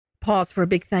pause for a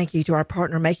big thank you to our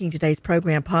partner making today's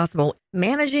program possible.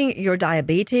 Managing your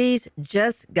diabetes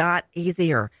just got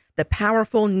easier. The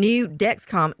powerful new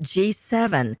Dexcom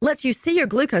G7 lets you see your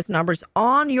glucose numbers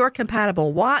on your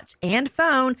compatible watch and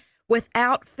phone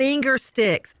without finger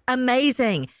sticks.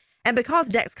 Amazing. And because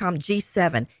Dexcom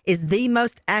G7 is the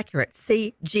most accurate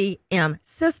CGM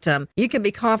system, you can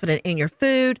be confident in your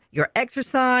food, your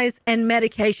exercise, and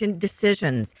medication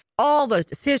decisions. All those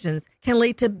decisions can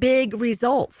lead to big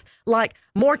results, like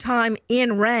more time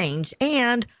in range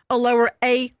and a lower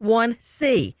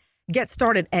A1C. Get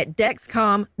started at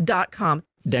Dexcom.com.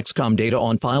 Dexcom data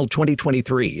on file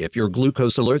 2023. If your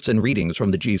glucose alerts and readings from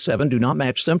the G7 do not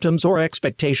match symptoms or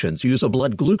expectations, use a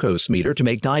blood glucose meter to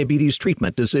make diabetes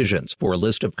treatment decisions. For a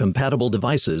list of compatible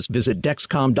devices, visit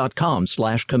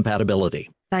Dexcom.com/compatibility.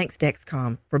 Thanks,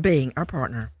 Dexcom, for being our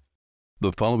partner.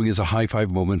 The following is a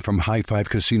high-five moment from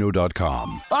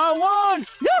highfivecasino.com. I won!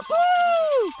 Yahoo!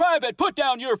 Private, put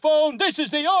down your phone. This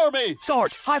is the Army.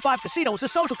 Sarge, High Five Casino is a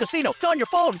social casino. It's on your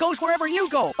phone. Goes wherever you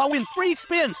go. I win free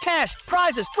spins, cash,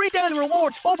 prizes, free daily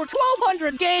rewards, over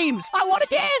 1,200 games. I won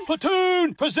again.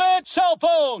 Platoon, present cell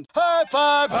phone. High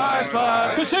Five. High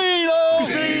Five. Casino.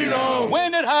 Casino.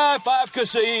 Win at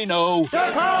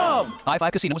highfivecasino.com. High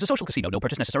Five Casino is a social casino. No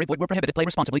purchase necessary. Void where prohibited. Play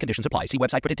responsibly. Conditions apply. See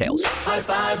website for details. High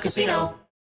Five Casino.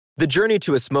 The journey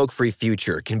to a smoke-free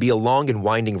future can be a long and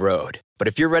winding road. But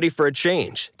if you're ready for a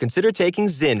change, consider taking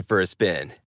Zyn for a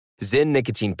spin. Zyn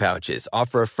nicotine pouches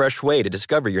offer a fresh way to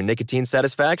discover your nicotine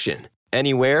satisfaction.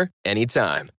 Anywhere,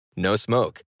 anytime. No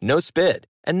smoke, no spit,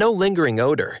 and no lingering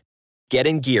odor. Get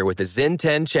in gear with the Zyn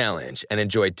 10 Challenge and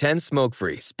enjoy 10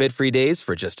 smoke-free, spit-free days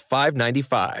for just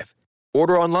 $5.95.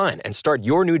 Order online and start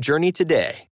your new journey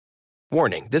today.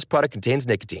 Warning, this product contains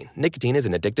nicotine. Nicotine is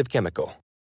an addictive chemical.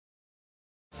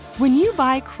 When you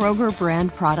buy Kroger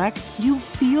brand products, you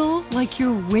feel like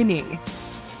you're winning.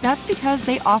 That's because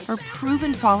they offer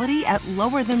proven quality at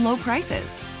lower than low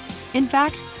prices. In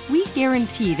fact, we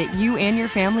guarantee that you and your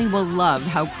family will love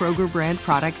how Kroger brand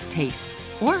products taste,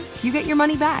 or you get your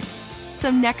money back.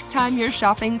 So next time you're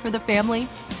shopping for the family,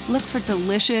 look for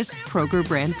delicious Kroger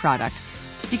brand products,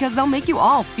 because they'll make you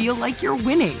all feel like you're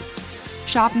winning.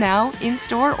 Shop now,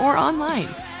 in-store, or online.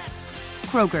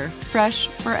 Kroger, fresh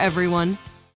for everyone.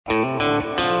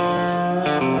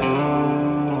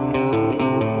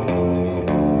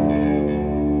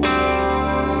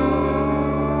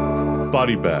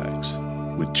 Body Bags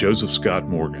with Joseph Scott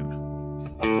Morgan.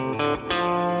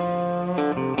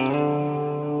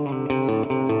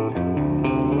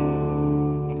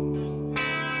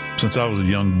 Since I was a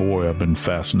young boy, I've been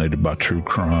fascinated by true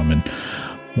crime, and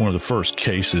one of the first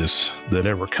cases that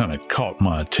ever kind of caught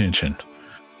my attention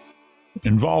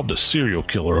involved a serial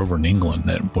killer over in England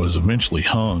that was eventually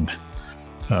hung,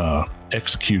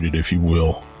 executed, if you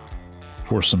will,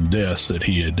 for some deaths that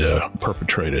he had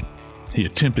perpetrated. He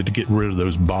attempted to get rid of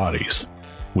those bodies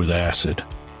with acid.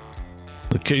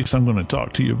 The case I'm going to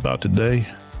talk to you about today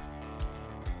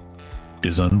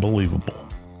is unbelievable,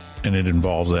 and it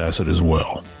involves acid as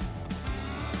well.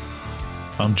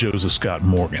 I'm Joseph Scott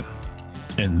Morgan,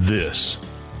 and this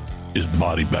is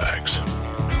Body Bags.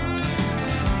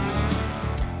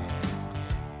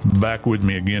 Back with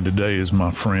me again today is my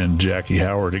friend Jackie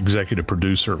Howard, executive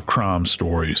producer of Crime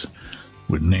Stories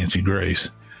with Nancy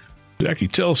Grace. Jackie,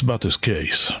 tell us about this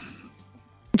case.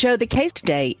 Joe, the case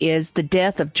today is the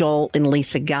death of Joel and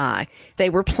Lisa Guy. They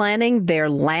were planning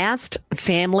their last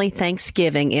family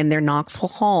Thanksgiving in their Knoxville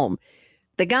home.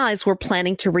 The Guys were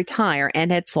planning to retire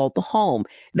and had sold the home.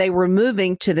 They were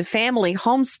moving to the family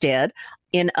homestead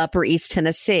in Upper East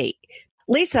Tennessee.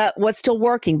 Lisa was still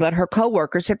working, but her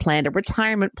coworkers had planned a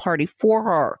retirement party for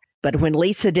her. But when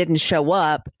Lisa didn't show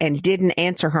up and didn't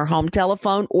answer her home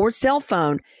telephone or cell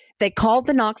phone, they called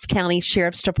the Knox County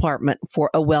Sheriff's Department for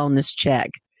a wellness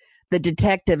check. The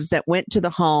detectives that went to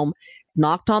the home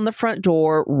knocked on the front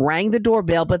door, rang the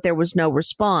doorbell, but there was no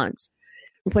response.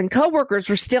 When coworkers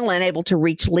were still unable to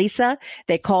reach Lisa,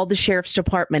 they called the Sheriff's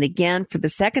Department again for the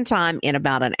second time in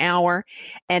about an hour.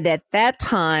 And at that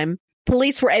time,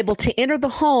 police were able to enter the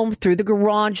home through the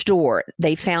garage door.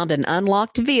 They found an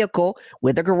unlocked vehicle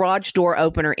with a garage door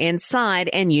opener inside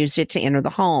and used it to enter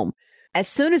the home. As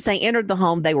soon as they entered the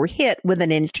home, they were hit with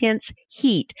an intense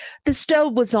heat. The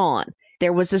stove was on.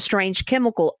 There was a strange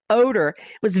chemical odor.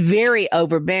 It was very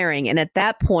overbearing. And at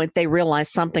that point, they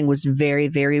realized something was very,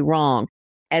 very wrong.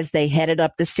 As they headed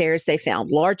up the stairs, they found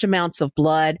large amounts of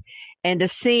blood and a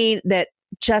scene that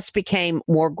just became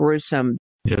more gruesome.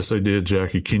 Yes, they did,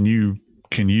 Jackie. Can you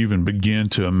even begin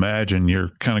to imagine you're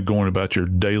kind of going about your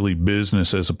daily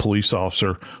business as a police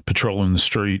officer patrolling the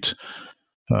streets?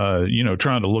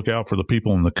 trying to look out for the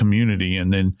people in the community.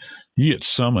 And then you get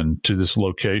summoned to this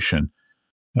location.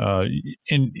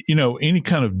 Any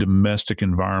kind of domestic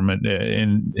environment,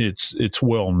 and it's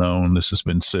well known, this has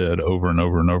been said over and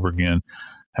over and over again,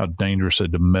 how dangerous a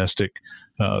domestic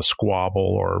squabble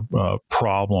or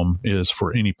problem is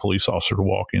for any police officer to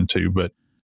walk into. But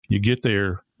you get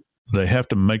there, they have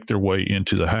to make their way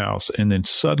into the house, and then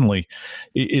suddenly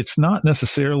it's not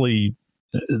necessarily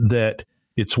that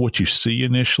it's what you see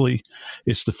initially.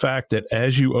 It's the fact that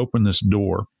as you open this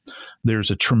door,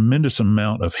 there's a tremendous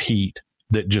amount of heat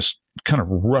that just kind of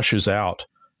rushes out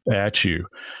at you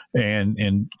and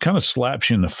kind of slaps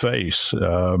you in the face.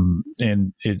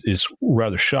 And it is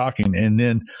rather shocking. And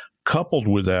then coupled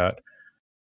with that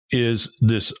is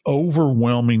this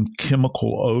overwhelming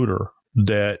chemical odor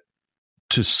that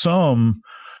to some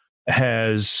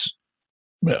has,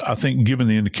 I think, given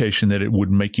the indication that it would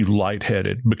make you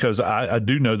lightheaded. Because I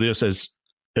do know this,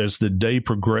 as the day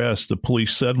progressed, the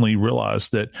police suddenly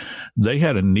realized that they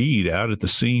had a need out at the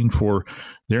scene for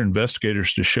their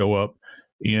investigators to show up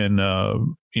in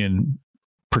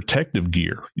protective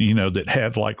gear, that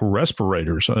had like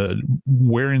respirators,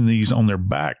 wearing these on their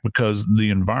back because the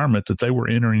environment that they were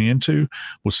entering into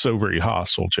was so very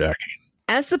hostile, Jackie.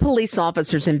 As the police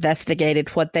officers investigated,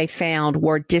 what they found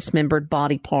were dismembered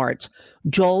body parts.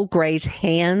 Joel Gray's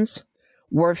hands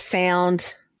were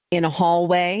found in a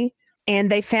hallway,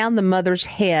 and they found the mother's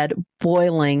head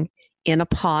boiling in a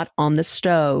pot on the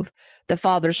stove. The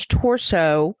father's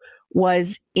torso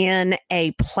was in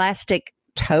a plastic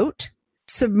tote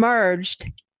submerged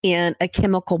in a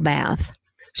chemical bath.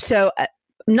 So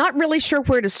not really sure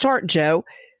where to start, Joe.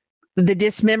 The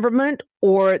dismemberment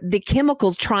or the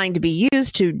chemicals trying to be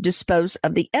used to dispose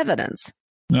of the evidence?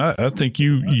 I think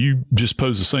you just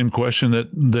posed the same question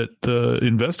that the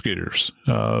investigators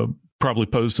probably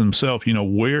posed themselves.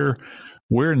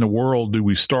 Where in the world do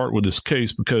we start with this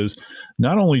case? Because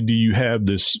not only do you have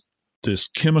this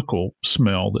chemical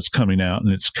smell that's coming out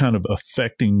and it's kind of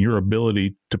affecting your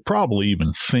ability to probably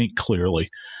even think clearly,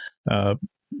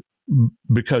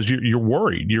 because you're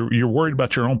worried. You're worried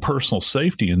about your own personal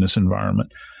safety in this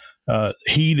environment.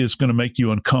 Heat is going to make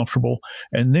you uncomfortable,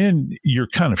 and then you're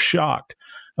kind of shocked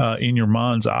in your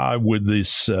mind's eye with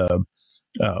this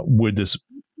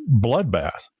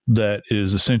bloodbath that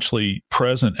is essentially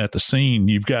present at the scene.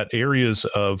 You've got areas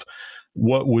of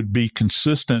what would be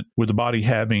consistent with the body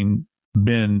having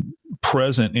been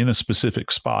present in a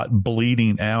specific spot,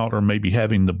 bleeding out, or maybe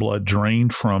having the blood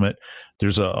drained from it.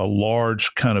 There's a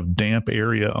large kind of damp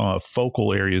area,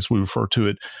 focal area, as we refer to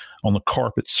it, on the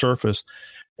carpet surface.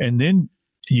 And then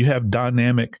you have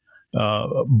dynamic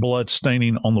blood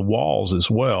staining on the walls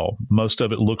as well. Most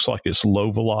of it looks like it's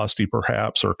low velocity,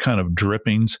 perhaps, or kind of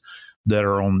drippings that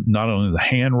are on not only the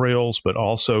handrails, but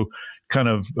also kind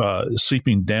of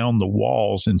seeping down the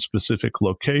walls in specific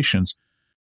locations.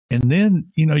 And then,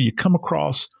 you come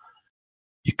across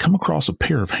a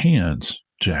pair of hands,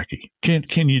 Jackie.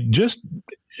 Can you just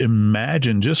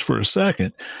imagine just for a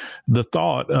second the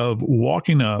thought of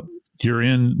walking up, you're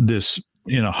in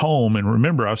a home, and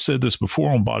remember, I've said this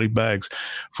before on Body Bags,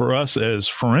 for us as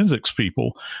forensics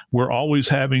people, we're always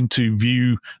having to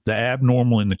view the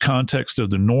abnormal in the context of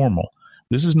the normal.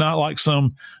 This is not like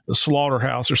some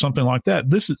slaughterhouse or something like that.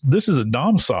 This is a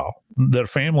domicile that a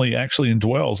family actually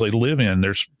indwells. They live in.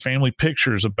 There's family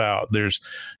pictures about. There's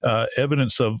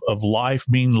evidence of life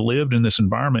being lived in this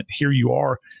environment. Here you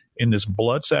are in this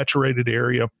blood-saturated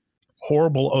area,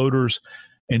 horrible odors,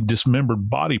 and dismembered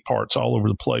body parts all over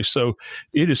the place. So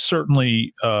it is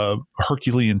certainly a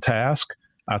Herculean task,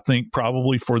 I think,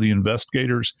 probably for the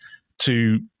investigators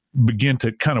to begin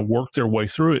to kind of work their way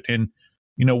through it. And,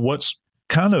 what's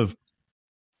kind of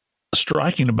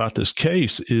striking about this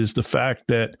case is the fact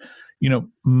that,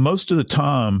 most of the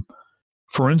time,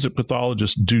 forensic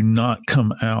pathologists do not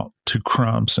come out to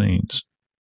crime scenes.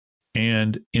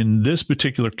 And in this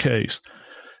particular case,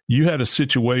 you had a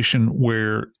situation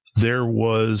where there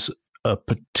was a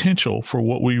potential for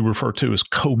what we refer to as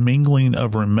commingling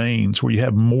of remains, where you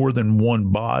have more than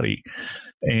one body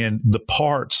and the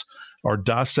parts are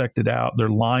dissected out. They're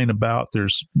lying about.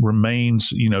 There's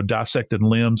remains, dissected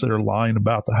limbs that are lying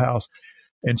about the house.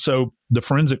 And so the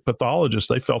forensic pathologists,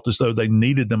 they felt as though they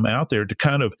needed them out there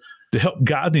to help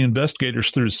guide the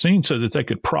investigators through the scene so that they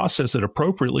could process it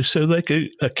appropriately, so they could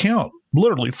account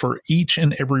literally for each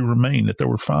and every remain that they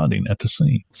were finding at the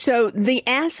scene. So the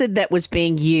acid that was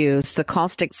being used, the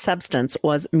caustic substance,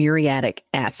 was muriatic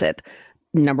acid.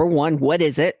 Number one, what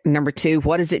is it? Number two,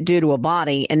 what does it do to a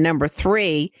body? And number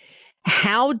three,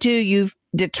 how do you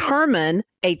determine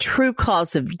a true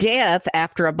cause of death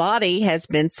after a body has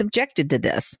been subjected to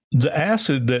this? The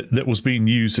acid that was being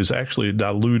used is actually a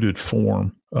diluted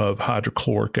form of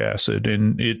hydrochloric acid,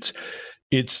 and it's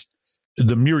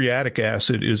the muriatic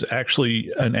acid is actually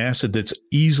an acid that's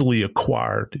easily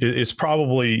acquired.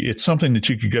 It's something that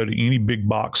you could go to any big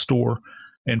box store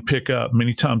and pick up.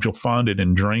 Many times you'll find it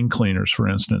in drain cleaners, for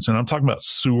instance. And I'm talking about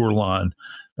sewer lines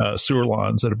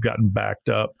that have gotten backed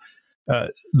up.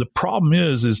 The problem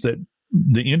is that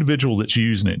the individual that's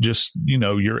using it, just,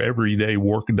 your everyday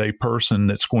workaday person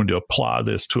that's going to apply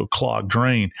this to a clogged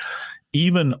drain,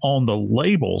 even on the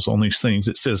labels on these things,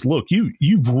 it says, look,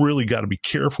 you've really got to be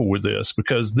careful with this,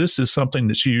 because this is something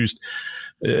that's used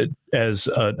as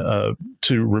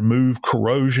to remove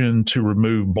corrosion, to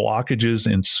remove blockages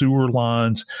in sewer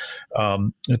lines,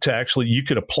 to actually, you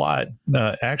could apply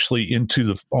it actually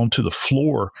onto the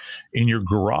floor in your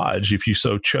garage if you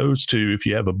so chose to, if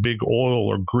you have a big oil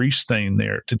or grease stain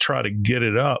there, to try to get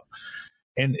it up.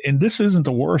 And this isn't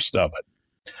the worst of it.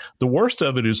 The worst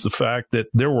of it is the fact that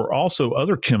there were also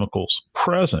other chemicals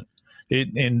present.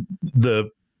 And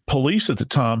the police at the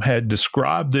time had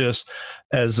described this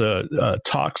as a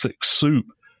toxic soup,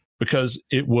 because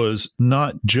it was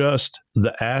not just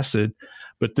the acid,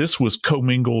 but this was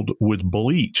commingled with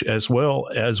bleach as well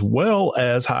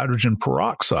as hydrogen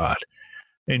peroxide.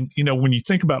 And, when you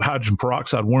think about hydrogen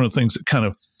peroxide, one of the things that kind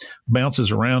of bounces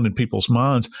around in people's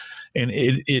minds, and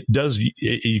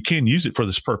you can use it for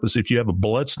this purpose. If you have a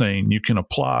blood stain, you can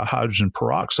apply hydrogen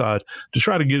peroxide to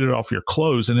try to get it off your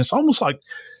clothes. And it's almost like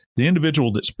the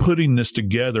individual that's putting this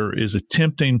together is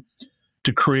attempting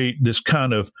to create this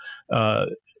kind of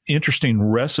interesting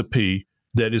recipe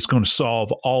that is going to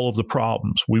solve all of the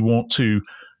problems. We want to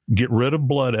get rid of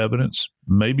blood evidence,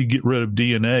 maybe get rid of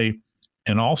DNA,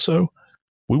 and also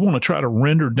we want to try to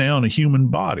render down a human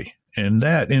body. And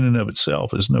that in and of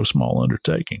itself is no small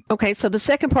undertaking. Okay, so the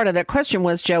second part of that question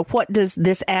was, Joe, what does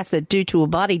this acid do to a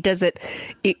body? Does it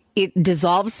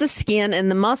dissolves the skin and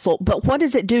the muscle, but what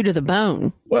does it do to the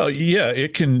bone? Well, yeah,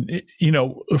 it can,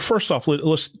 first off,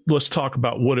 let's talk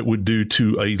about what it would do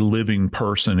to a living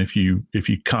person if you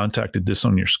contacted this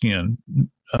on your skin.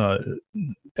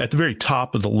 At the very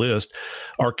top of the list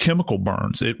are chemical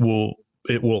burns. It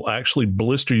will actually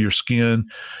blister your skin.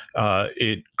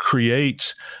 It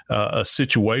creates a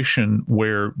situation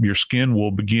where your skin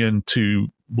will begin to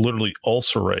literally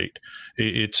ulcerate.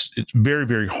 It's very,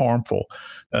 very harmful.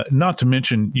 Not to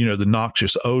mention, the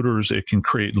noxious odors. It can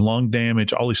create lung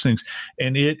damage, all these things.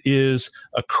 And it is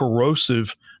a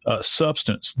corrosive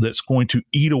substance that's going to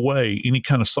eat away any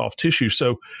kind of soft tissue.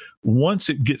 So once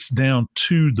it gets down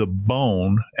to the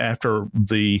bone, after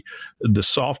the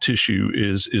soft tissue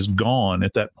is gone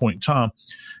at that point in time,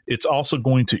 it's also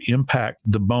going to impact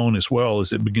the bone as well,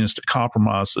 as it begins to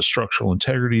compromise the structural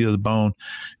integrity of the bone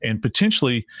and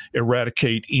potentially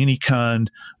eradicate any kind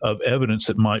of evidence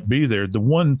that might be there. The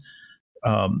one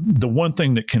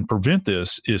thing that can prevent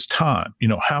this is time.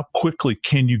 How quickly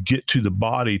can you get to the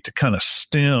body to kind of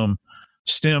stem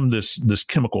this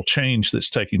chemical change that's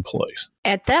taking place?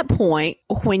 At that point,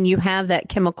 when you have that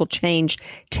chemical change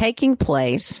taking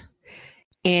place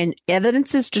and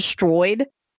evidence is destroyed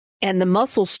and the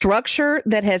muscle structure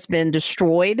that has been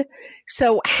destroyed,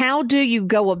 so how do you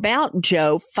go about,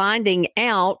 Joe, finding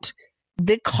out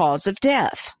the cause of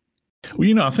death?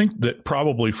 Well, I think that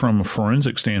probably from a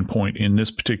forensic standpoint in this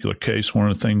particular case,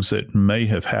 one of the things that may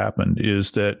have happened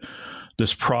is that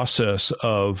this process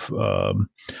of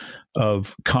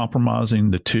compromising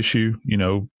the tissue,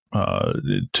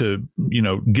 to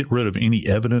get rid of any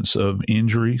evidence of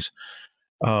injuries,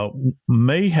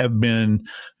 may have been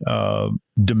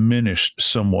diminished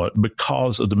somewhat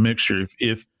because of the mixture.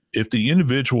 If the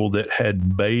individual that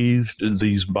had bathed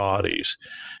these bodies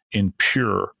in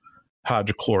pure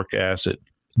hydrochloric acid,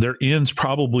 their ends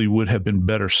probably would have been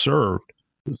better served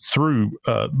through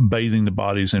bathing the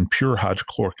bodies in pure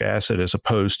hydrochloric acid, as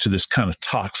opposed to this kind of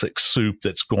toxic soup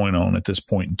that's going on at this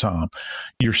point in time.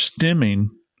 You're stemming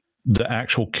the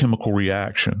actual chemical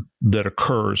reaction that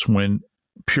occurs when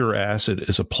pure acid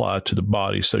is applied to the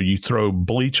body. So you throw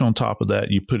bleach on top of that,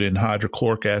 you put in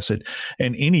hydrochloric acid,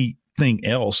 and anything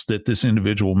else that this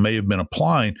individual may have been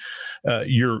applying,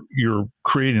 you're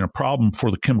creating a problem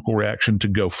for the chemical reaction to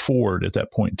go forward at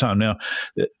that point in time. Now,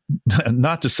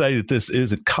 not to say that this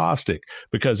isn't caustic,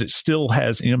 because it still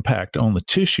has impact on the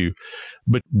tissue,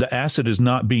 but the acid is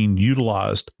not being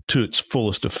utilized to its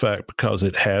fullest effect because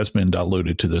it has been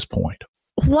diluted to this point.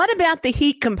 What about the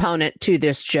heat component to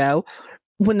this, Joe?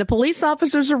 When the police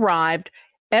officers arrived,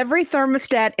 every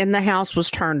thermostat in the house was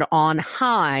turned on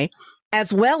high.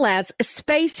 as well as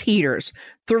space heaters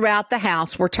throughout the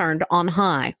house were turned on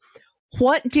high.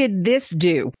 What did this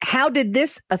do? How did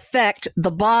this affect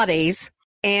the bodies?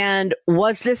 And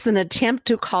was this an attempt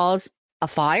to cause a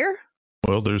fire?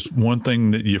 Well, there's one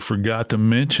thing that you forgot to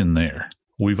mention there.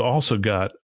 We've also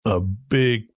got a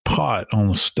big pot on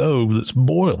the stove that's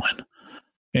boiling.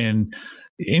 And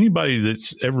anybody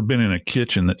that's ever been in a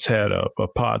kitchen that's had a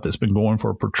pot that's been going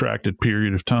for a protracted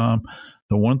period of time,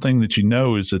 the one thing that you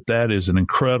know is that is an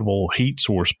incredible heat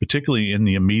source, particularly in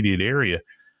the immediate area.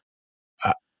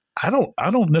 I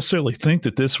don't necessarily think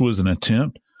that this was an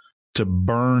attempt to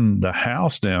burn the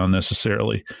house down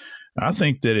necessarily. I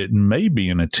think that it may be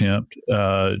an attempt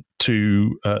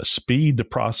to speed the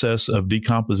process of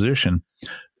decomposition.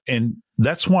 And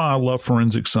that's why I love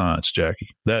forensic science, Jackie.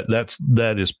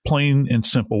 That is plain and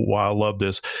simple why I love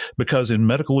this, because in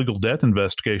medical legal death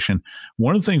investigation,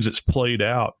 one of the things that's played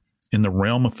out in the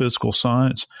realm of physical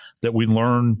science that we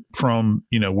learn from,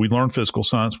 we learn physical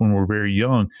science when we're very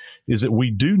young, is that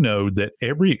we do know that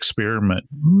every experiment,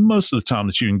 most of the time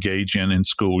that you engage in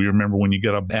school, you remember when you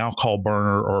get an alcohol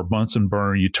burner or a Bunsen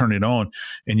burner, you turn it on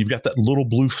and you've got that little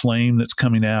blue flame that's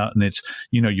coming out and it's,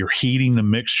 you're heating the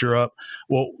mixture up.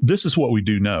 Well, this is what we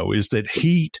do know is that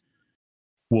heat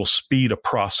will speed a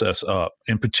process up,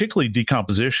 and particularly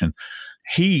decomposition.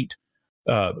 Heat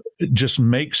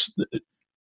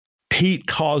heat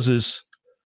causes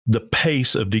the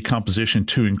pace of decomposition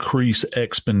to increase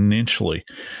exponentially.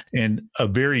 And a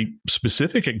very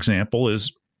specific example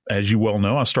is, as you well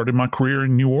know, I started my career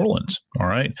in New Orleans. All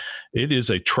right. It is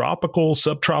a tropical,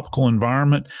 subtropical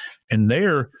environment. And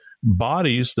their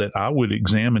bodies that I would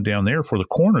examine down there for the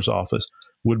coroner's office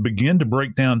would begin to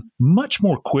break down much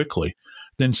more quickly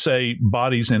than, say,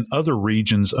 bodies in other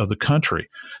regions of the country.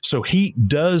 So heat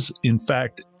does, in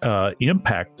fact,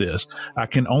 impact this. I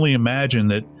can only imagine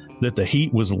that the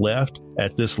heat was left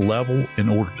at this level in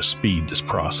order to speed this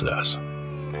process.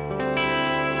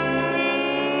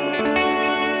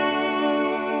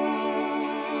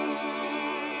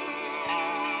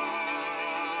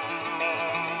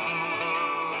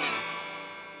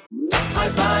 High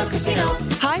Five Casino.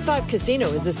 High Five Casino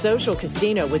is a social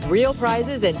casino with real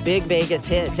prizes and big Vegas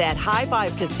hits at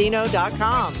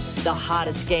highfivecasino.com. The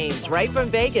hottest games right from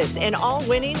Vegas, and all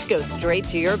winnings go straight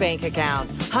to your bank account.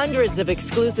 Hundreds of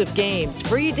exclusive games,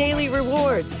 free daily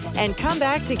rewards, and come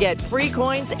back to get free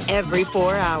coins every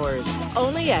 4 hours.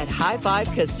 Only at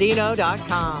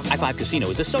highfivecasino.com. High Five Casino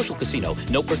is a social casino.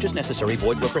 No purchase necessary.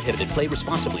 Void where prohibited. Play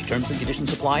responsibly. Terms and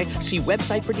conditions apply. See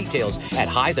website for details at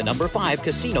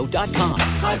high5casino.com.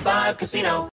 High Five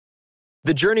Casino.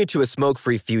 The journey to a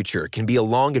smoke-free future can be a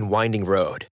long and winding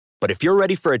road. But if you're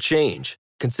ready for a change,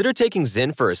 consider taking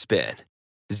Zyn for a spin.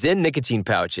 Zyn nicotine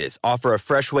pouches offer a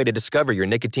fresh way to discover your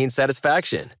nicotine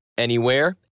satisfaction.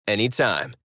 Anywhere,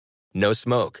 anytime. No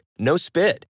smoke, no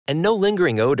spit, and no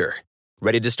lingering odor.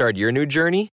 Ready to start your new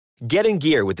journey? Get in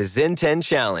gear with the Zyn 10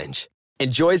 Challenge.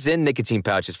 Enjoy Zyn nicotine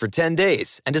pouches for 10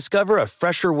 days and discover a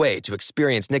fresher way to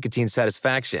experience nicotine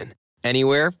satisfaction.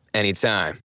 Anywhere,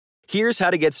 anytime. Here's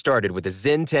how to get started with the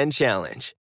Zyn 10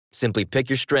 Challenge. Simply pick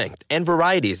your strength and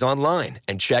varieties online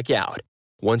and check out.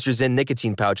 Once your Zyn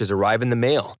nicotine pouches arrive in the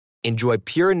mail, enjoy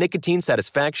pure nicotine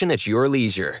satisfaction at your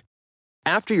leisure.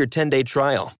 After your 10-day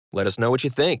trial, let us know what you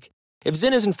think. If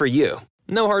Zyn isn't for you,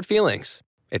 no hard feelings.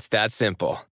 It's that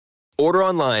simple. Order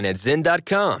online at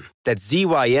Zyn.com, that's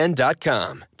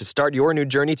ZYN.com, to start your new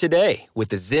journey today with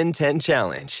the Zyn 10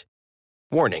 Challenge.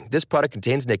 Warning, this product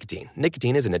contains nicotine.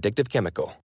 Nicotine is an addictive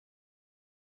chemical.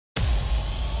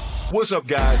 What's up,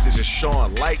 guys? This is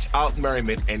Sean Lights Out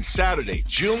Merriman, and Saturday,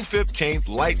 June 15th,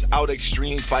 Lights Out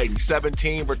Extreme Fighting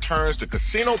 17 returns to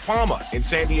Casino Palma in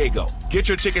San Diego. Get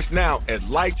your tickets now at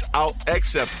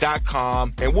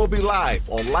lightsoutxf.com, and we'll be live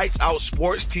on Lights Out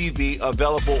Sports TV,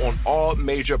 available on all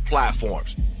major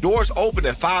platforms. Doors open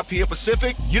at 5 p.m.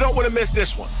 Pacific. You don't want to miss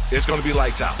this one. It's going to be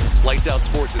lights out. Lights Out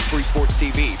Sports is free sports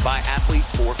TV by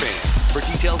athletes for fans. For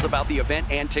details about the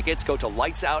event and tickets, go to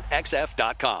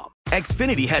lightsoutxf.com.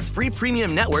 Xfinity has free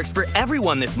premium networks for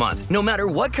everyone this month, no matter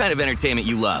what kind of entertainment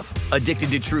you love.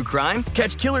 Addicted to true crime?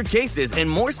 Catch killer cases and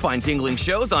more spine-tingling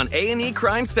shows on A&E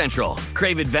Crime Central.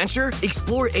 Crave adventure?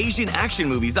 Explore Asian action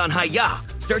movies on Hi-YAH.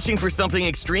 Searching for something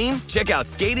extreme? Check out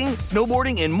skating,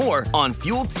 snowboarding, and more on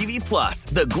Fuel TV Plus,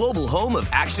 the global home of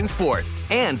action sports.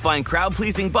 And find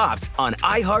crowd-pleasing bops on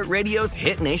iHeartRadio's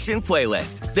Hit Nation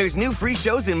playlist. There's new free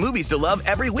shows and movies to love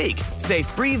every week. Say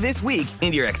free this week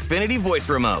in your Xfinity voice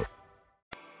remote.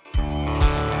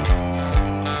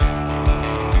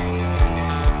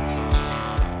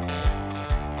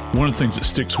 One of the things that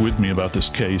sticks with me about this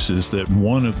case is that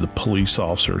one of the police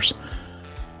officers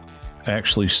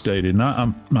actually stated, and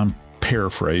I'm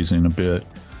paraphrasing a bit,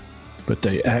 but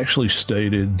they actually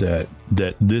stated that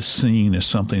this scene is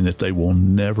something that they will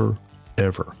never,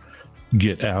 ever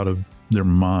get out of their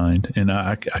mind. And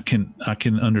I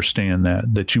can understand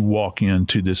that you walk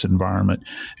into this environment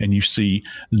and you see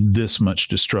this much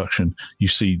destruction, you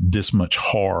see this much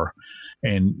horror,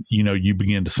 and you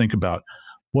begin to think about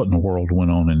what in the world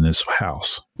went on in this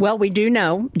house. Well, we do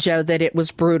know, Joe, that it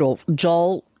was brutal.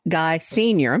 Joel Guy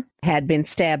Sr. had been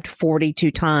stabbed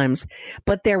 42 times,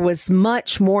 but there was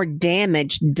much more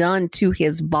damage done to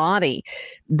his body.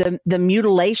 The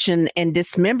mutilation and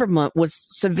dismemberment was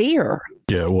severe.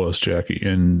 Yeah, it was, Jackie.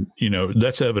 And,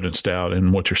 that's evidenced out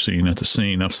in what you're seeing at the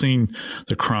scene. I've seen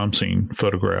the crime scene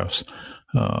photographs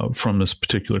from this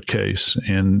particular case.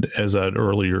 And as I'd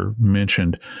earlier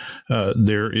mentioned,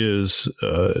 there is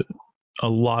a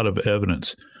lot of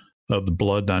evidence of the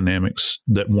blood dynamics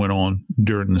that went on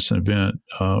during this event.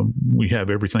 We have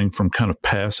everything from kind of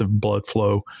passive blood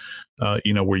flow,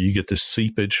 where you get this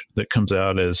seepage that comes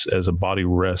out as a body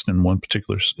rests in one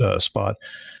particular spot.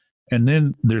 And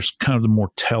then there's kind of the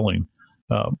more telling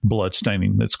blood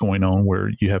staining that's going on,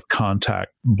 where you have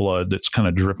contact blood that's kind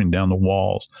of dripping down the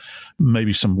walls,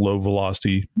 maybe some low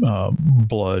velocity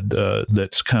blood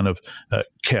that's kind of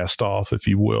cast off, if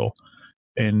you will.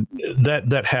 And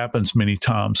that happens many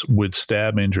times with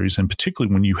stab injuries, and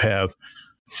particularly when you have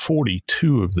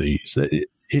 42 of these.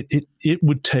 It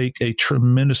would take a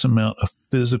tremendous amount of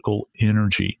physical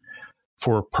energy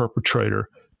for a perpetrator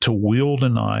to wield a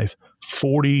knife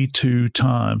 42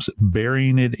 times,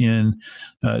 burying it in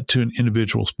to an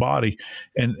individual's body.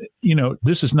 And,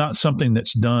 this is not something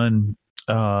that's done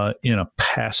in a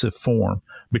passive form,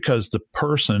 because the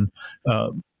person,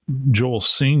 Joel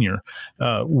Sr.,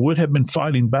 would have been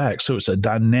fighting back. So it's a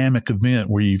dynamic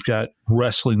event where you've got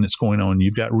wrestling that's going on.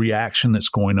 You've got reaction that's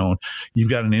going on.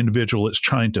 You've got an individual that's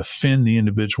trying to fend the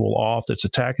individual off that's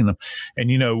attacking them.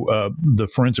 And, the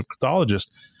forensic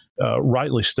pathologist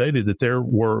rightly stated that there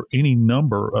were any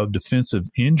number of defensive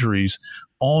injuries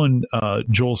on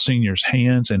Joel Sr.'s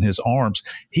hands and his arms.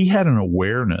 He had an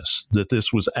awareness that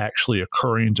this was actually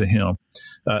occurring to him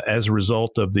as a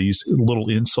result of these little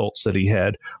insults that he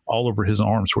had all over his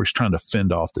arms, where he's trying to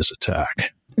fend off this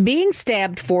attack. Being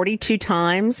stabbed 42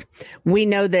 times, we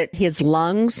know that his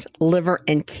lungs, liver,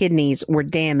 and kidneys were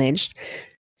damaged.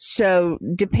 So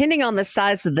depending on the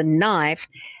size of the knife,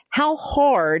 how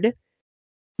hard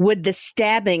would the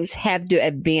stabbings have to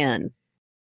have been?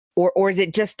 Or does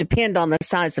it just depend on the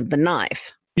size of the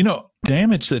knife?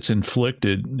 Damage that's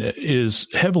inflicted is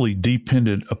heavily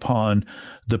dependent upon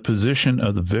the position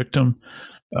of the victim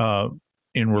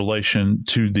in relation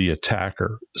to the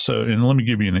attacker. So, and let me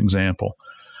give you an example.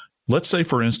 Let's say,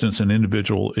 for instance, an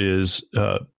individual is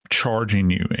charging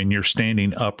you and you're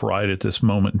standing upright at this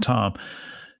moment in time.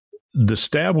 The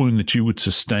stab wound that you would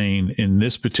sustain in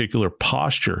this particular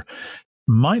posture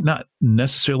might not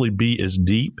necessarily be as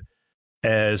deep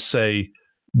as, say,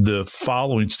 the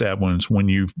following stab wounds, when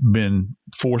you've been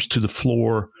forced to the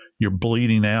floor, you're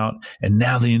bleeding out, and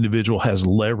now the individual has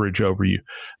leverage over you.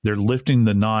 They're lifting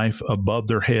the knife above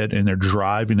their head and they're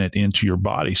driving it into your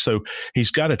body. So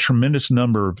he's got a tremendous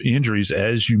number of injuries.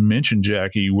 As you mentioned,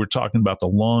 Jackie, we're talking about the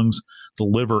lungs, the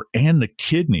liver, and the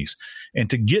kidneys. And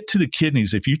to get to the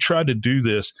kidneys, if you try to do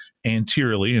this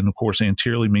anteriorly, and of course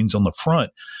anteriorly means on the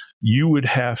front, you would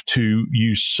have to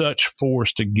use such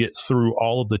force to get through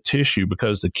all of the tissue,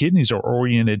 because the kidneys are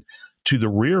oriented to the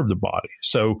rear of the body.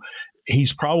 So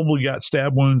he's probably got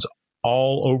stab wounds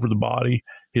all over the body,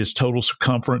 his total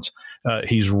circumference.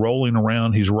 He's rolling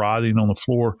around. He's writhing on the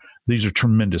floor. These are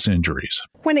tremendous injuries.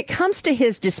 When it comes to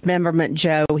his dismemberment,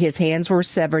 Joe, his hands were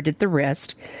severed at the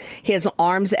wrist, his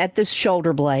arms at the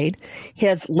shoulder blade,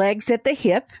 his legs at the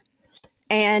hip,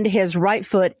 and his right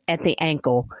foot at the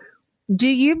ankle. Do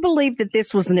you believe that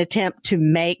this was an attempt to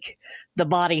make the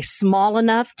body small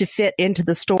enough to fit into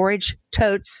the storage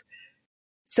totes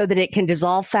so that it can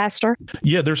dissolve faster?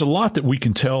 Yeah, there's a lot that we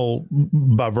can tell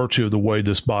by virtue of the way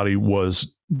this body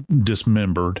was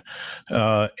dismembered.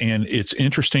 And it's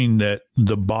interesting that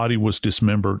the body was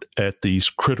dismembered at these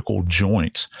critical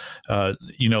joints.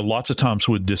 Lots of times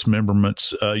with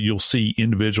dismemberments, you'll see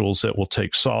individuals that will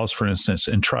take saws, for instance,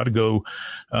 and try to go,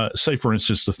 say, for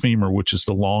instance, the femur, which is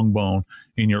the long bone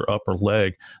in your upper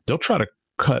leg. They'll try to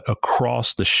cut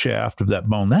across the shaft of that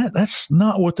bone. That's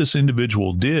not what this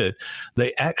individual did.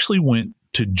 They actually went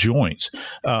to joints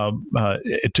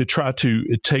to try to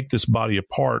take this body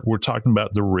apart. We're talking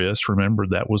about the wrist. Remember,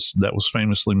 that was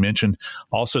famously mentioned.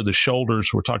 Also the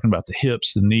shoulders. We're talking about the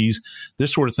hips, the knees,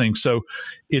 this sort of thing. So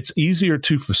it's easier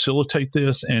to facilitate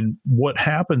this. And what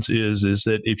happens is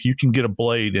that if you can get a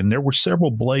blade, and there were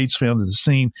several blades found at the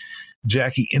scene,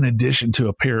 Jackie, in addition to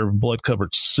a pair of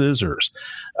blood-covered scissors,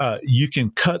 you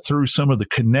can cut through some of the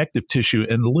connective tissue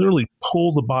and literally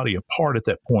pull the body apart at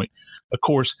that point. Of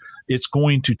course, it's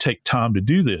going to take time to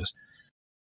do this.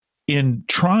 In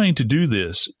trying to do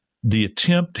this, the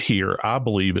attempt here, I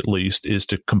believe at least, is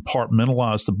to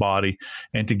compartmentalize the body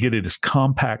and to get it as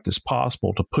compact as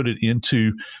possible, to put it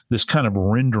into this kind of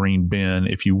rendering bin,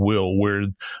 if you will, where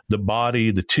the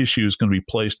body, the tissue is going to be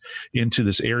placed into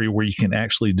this area where you can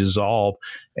actually dissolve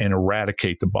and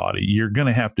eradicate the body. You're going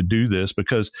to have to do this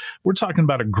because we're talking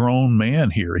about a grown man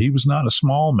here. He was not a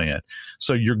small man.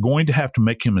 So you're going to have to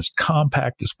make him as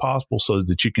compact as possible so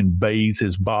that you can bathe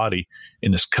his body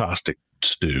in this caustic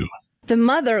stew. The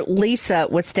mother, Lisa,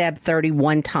 was stabbed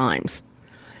 31 times.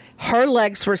 Her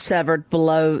legs were severed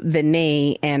below the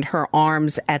knee and her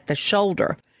arms at the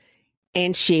shoulder.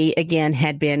 And she, again,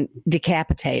 had been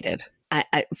decapitated.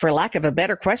 For lack of a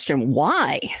better question,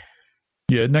 why?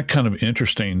 Yeah, isn't that kind of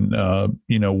interesting?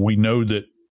 We know that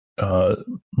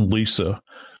Lisa,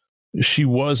 she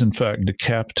was, in fact,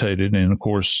 decapitated. And, of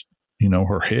course,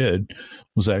 her head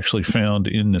was actually found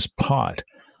in this pot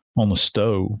on the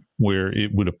stove, where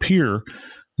it would appear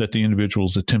that the individual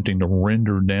is attempting to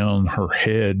render down her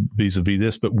head vis-a-vis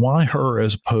this, but why her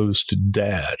as opposed to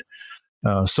Dad?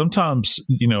 Sometimes,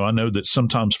 I know that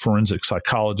sometimes forensic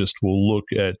psychologists will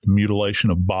look at mutilation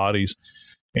of bodies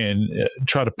and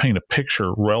try to paint a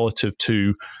picture relative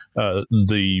to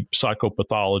the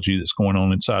psychopathology that's going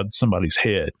on inside somebody's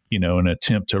head, an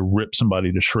attempt to rip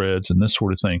somebody to shreds and this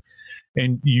sort of thing.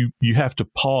 And you have to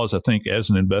pause, I think, as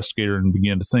an investigator and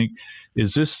begin to think,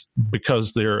 is this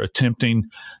because they're attempting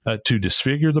to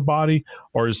disfigure the body,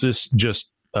 or is this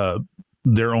just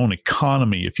their own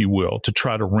economy, if you will, to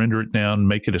try to render it down,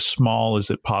 make it as small as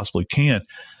it possibly can?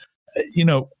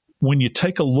 When you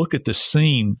take a look at the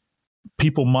scene,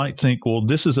 people might think, well,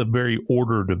 this is a very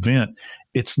ordered event.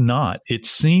 It's not. It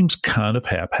seems kind of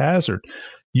haphazard.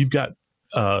 You've got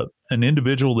an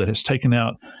individual that has taken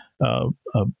out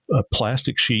a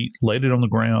plastic sheet, laid it on the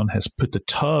ground, has put the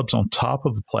tubs on top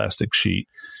of the plastic sheet,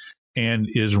 and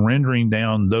is rendering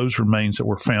down those remains that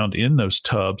were found in those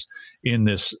tubs in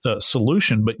this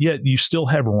solution. But yet you still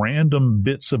have random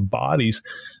bits of bodies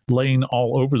laying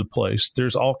all over the place.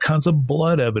 There's all kinds of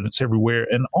blood evidence everywhere.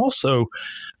 And also,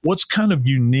 what's kind of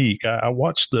unique, I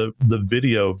watched the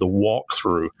video of the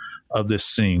walkthrough of this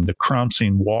scene, the crime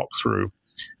scene walkthrough,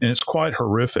 and it's quite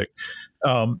horrific.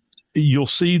 You'll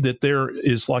see that there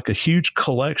is like a huge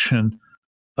collection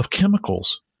of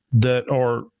chemicals that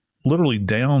are literally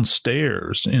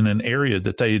downstairs in an area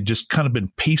that they had just kind of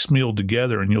been piecemealed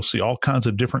together. And you'll see all kinds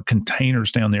of different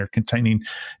containers down there containing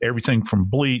everything from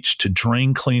bleach to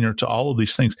drain cleaner to all of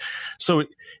these things. So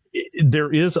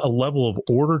there is a level of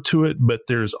order to it, but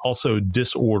there's also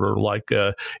disorder. Like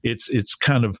it's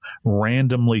kind of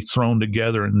randomly thrown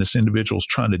together, and this individual's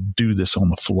trying to do this on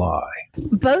the fly.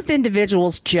 Both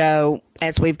individuals, Joe,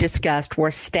 as we've discussed,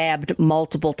 were stabbed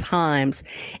multiple times,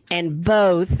 and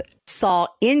both saw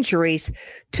injuries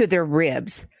to their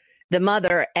ribs. The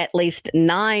mother, at least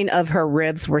 9 of her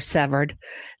ribs were severed.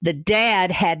 The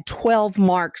dad had 12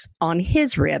 marks on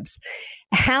his ribs.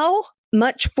 How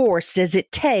much force does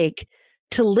it take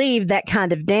to leave that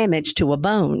kind of damage to a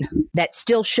bone that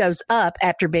still shows up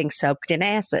after being soaked in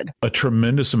acid? A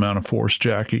tremendous amount of force,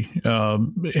 Jackie.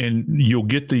 And you'll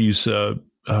get these,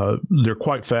 they're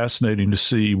quite fascinating to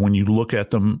see when you look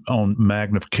at them on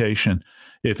magnification.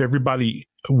 If everybody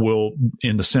will,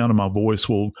 in the sound of my voice,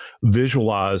 will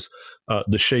visualize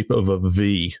the shape of a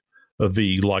V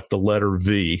like the letter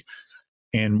V.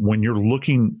 And when you're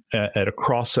looking at a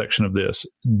cross-section of this,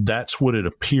 that's what it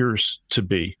appears to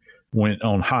be when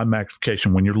on high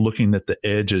magnification, when you're looking at the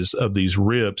edges of these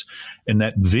ribs. And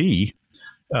that V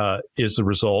is the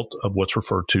result of what's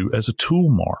referred to as a tool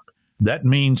mark. That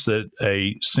means that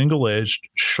a single-edged,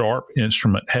 sharp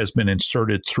instrument has been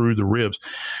inserted through the ribs.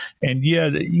 And yeah,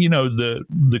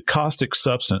 the caustic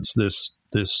substance,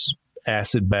 this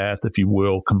acid bath, if you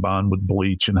will, combined with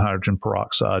bleach and hydrogen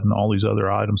peroxide and all these other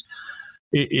items,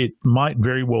 it might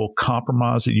very well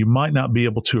compromise it. You might not be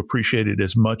able to appreciate it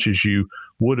as much as you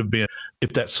would have been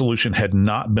if that solution had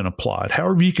not been applied.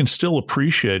 However, you can still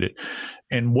appreciate it.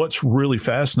 And what's really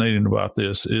fascinating about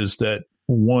this is that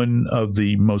one of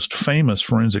the most famous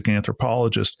forensic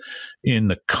anthropologists in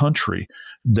the country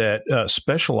that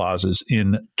specializes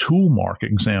in tool mark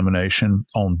examination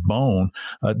on bone.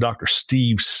 Dr.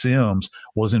 Steve Sims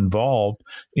was involved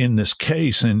in this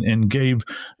case and gave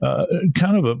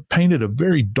painted a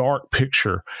very dark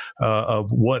picture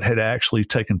of what had actually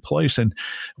taken place. And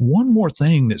one more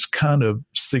thing that's kind of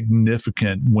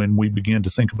significant when we begin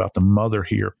to think about the mother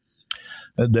here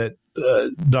that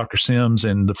Dr. Sims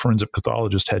and the forensic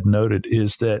pathologist had noted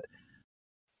is that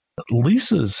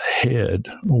Lisa's head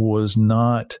was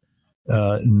not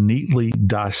neatly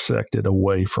dissected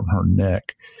away from her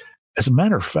neck. As a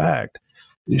matter of fact,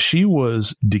 she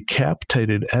was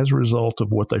decapitated as a result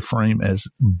of what they frame as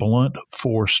blunt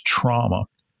force trauma.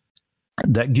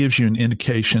 That gives you an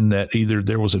indication that either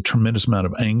there was a tremendous amount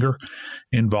of anger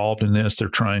involved in this. They're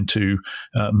trying to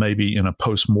maybe in a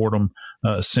post-mortem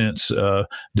sense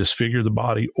disfigure the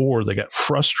body, or they got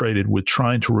frustrated with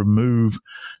trying to remove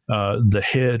the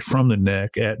head from the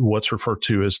neck at what's referred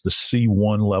to as the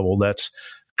C1 level. That's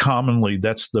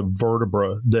the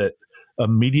vertebra that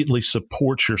immediately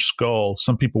supports your skull.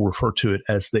 Some people refer to it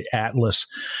as the atlas,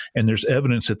 and there's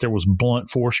evidence that there was blunt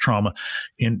force trauma.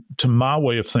 And to my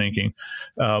way of thinking,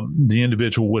 the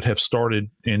individual would have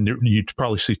started, and you'd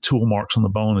probably see tool marks on the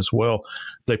bone as well.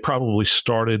 They probably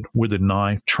started with a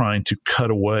knife trying to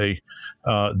cut away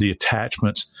the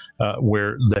attachments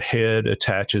where the head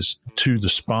attaches to the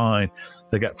spine.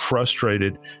 They got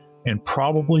frustrated, and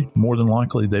probably, more than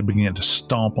likely, they began to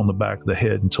stomp on the back of the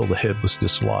head until the head was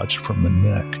dislodged from the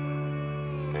neck.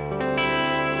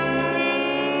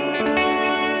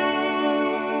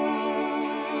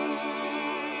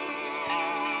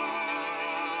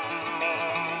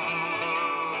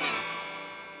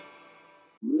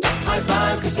 High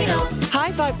Five Casino.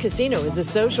 High Five Casino is a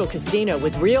social casino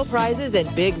with real prizes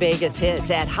and big Vegas hits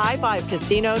at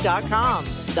highfivecasino.com.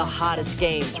 The hottest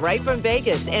games right from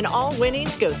Vegas, and all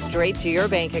winnings go straight to your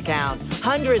bank account.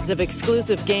 Hundreds of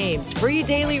exclusive games, free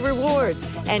daily rewards,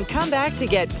 and come back to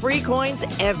get free coins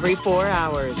every 4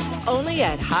 hours. Only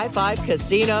at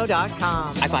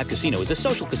highfivecasino.com. High Five Casino is a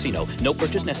social casino. No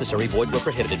purchase necessary. Void where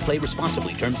prohibited. Play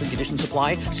responsibly. Terms and conditions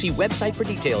apply. See website for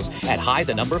details at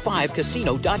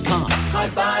high5casino.com. High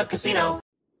Five Casino.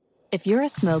 If you're a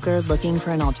smoker looking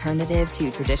for an alternative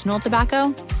to traditional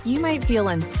tobacco, you might feel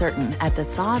uncertain at the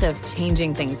thought of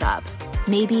changing things up.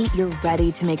 Maybe you're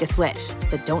ready to make a switch,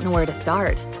 but don't know where to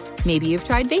start. Maybe you've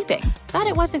tried vaping, thought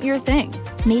it wasn't your thing.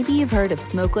 Maybe you've heard of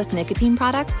smokeless nicotine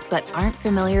products, but aren't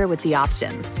familiar with the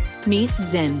options. Meet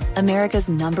Zyn, America's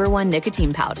 #1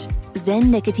 nicotine pouch. Zyn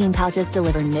nicotine pouches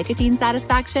deliver nicotine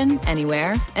satisfaction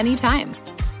anywhere, anytime.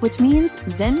 Which means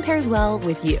Zyn pairs well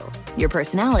with you, your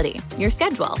personality, your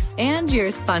schedule, and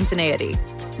your spontaneity.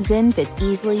 Zyn fits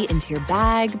easily into your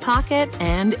bag, pocket,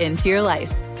 and into your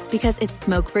life because it's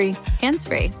smoke-free,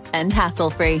 hands-free, and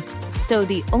hassle-free. So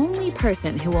the only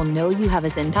person who will know you have a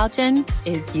Zyn pouch in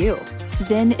is you.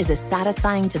 Zyn is a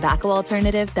satisfying tobacco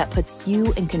alternative that puts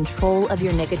you in control of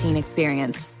your nicotine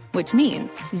experience, which means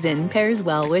Zyn pairs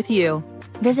well with you.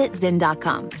 Visit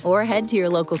Zyn.com or head to your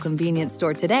local convenience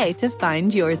store today to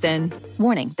find your Zyn.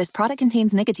 Warning, this product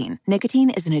contains nicotine. Nicotine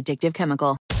is an addictive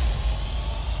chemical.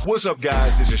 What's up,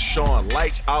 guys? This is Sean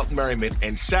Lights Out Merriman,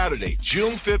 and Saturday,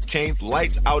 June 15th,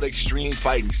 Lights Out Extreme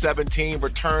Fighting 17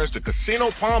 returns to Casino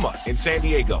Palma in San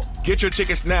Diego. Get your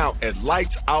tickets now at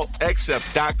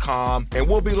lightsoutxf.com, and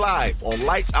we'll be live on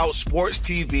Lights Out Sports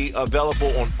TV,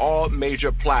 available on all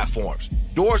major platforms.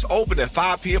 Doors open at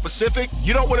 5 p.m. Pacific.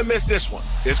 You don't want to miss this one.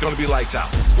 It's going to be Lights Out.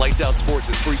 Lights Out Sports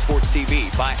is free sports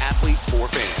TV by athletes for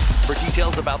fans. For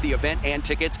details about the event and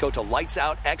tickets, go to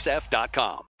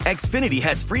lightsoutxf.com. Xfinity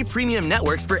has free premium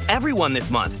networks for everyone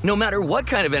this month, no matter what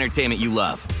kind of entertainment you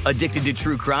love. Addicted to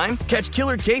true crime? Catch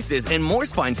killer cases and more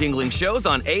spine-tingling shows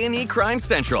on A&E Crime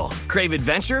Central. Crave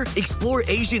adventure? Explore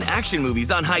Asian action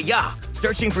movies on Hi-YAH.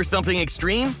 Searching for something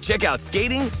extreme? Check out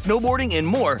skating, snowboarding, and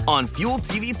more on Fuel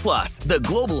TV Plus, the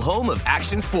global home of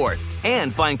action sports.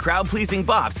 And find crowd-pleasing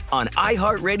bops on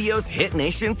iHeartRadio's Hit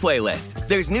Nation playlist.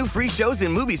 There's new free shows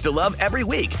and movies to love every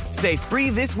week. Say free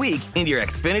this week in your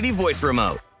Xfinity voice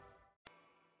remote.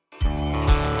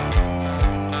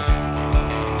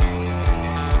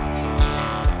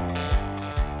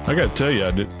 I got to tell you,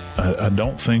 I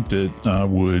don't think that I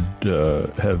would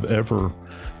have ever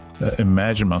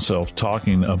imagined myself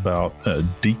talking about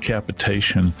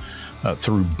decapitation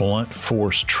through blunt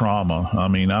force trauma. I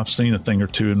mean, I've seen a thing or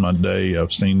two in my day.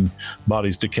 I've seen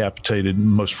bodies decapitated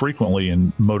most frequently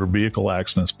in motor vehicle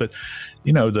accidents. But,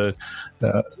 you know, the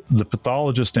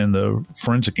pathologist and the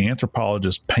forensic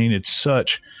anthropologist painted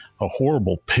such a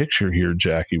horrible picture here,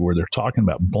 Jackie, where they're talking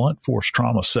about blunt force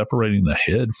trauma separating the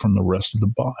head from the rest of the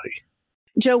body.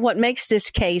 Joe, what makes this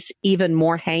case even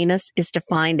more heinous is to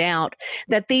find out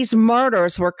that these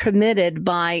murders were committed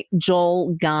by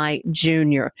Joel Guy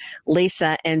Jr.,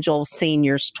 Lisa and Joel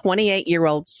Sr.'s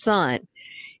 28-year-old son.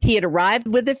 He had arrived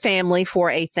with the family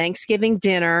for a Thanksgiving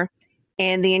dinner,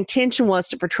 and the intention was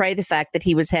to portray the fact that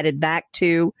he was headed back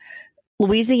to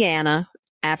Louisiana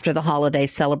after the holiday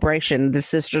celebration. The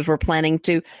sisters were planning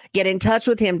to get in touch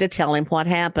with him to tell him what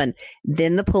happened.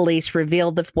 Then the police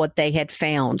revealed what they had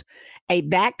found. A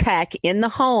backpack in the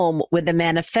home with a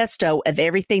manifesto of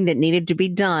everything that needed to be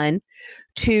done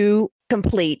to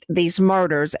complete these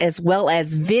murders, as well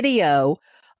as video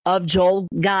of Joel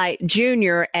Guy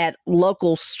Jr. at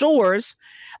local stores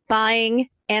buying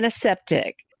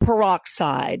antiseptic,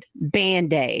 peroxide,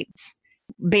 Band-Aids,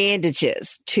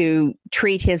 bandages to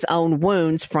treat his own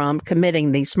wounds from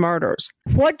committing these murders.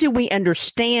 What do we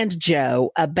understand,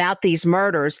 Joe, about these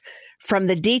murders from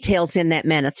the details in that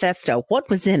manifesto? What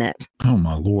was in it? Oh,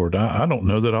 my Lord. I don't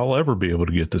know that I'll ever be able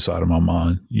to get this out of my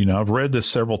mind. I've read this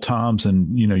several times,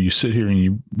 and, you sit here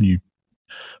and you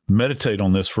meditate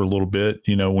on this for a little bit,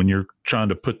 when you're trying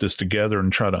to put this together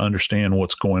and try to understand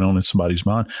what's going on in somebody's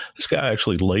mind. This guy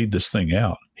actually laid this thing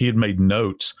out. He had made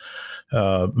notes,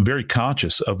 very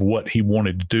conscious of what he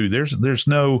wanted to do. There's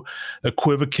no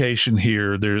equivocation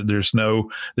here. There's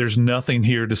nothing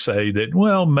here to say that,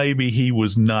 well, maybe he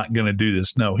was not going to do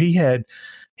this. No, he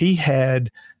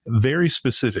had very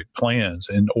specific plans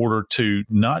in order to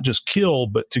not just kill,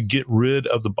 but to get rid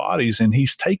of the bodies. And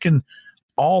he's taken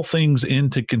all things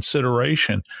into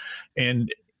consideration.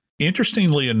 And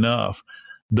interestingly enough,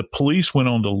 the police went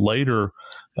on to later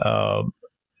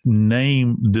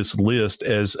name this list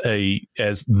as the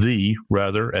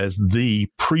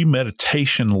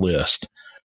premeditation list.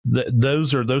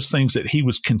 Those are those things that he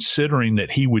was considering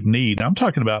that he would need. I'm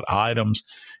talking about items,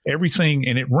 everything,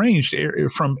 and it ranged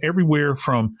from everywhere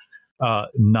from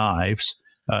knives.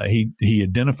 He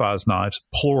identifies knives,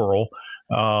 plural,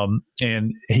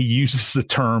 and he uses the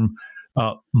term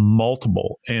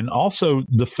multiple. And also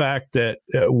the fact that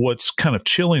what's kind of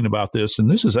chilling about this,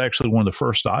 and this is actually one of the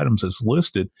first items that's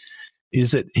listed,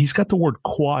 is that he's got the word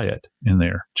quiet in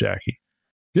there, Jackie.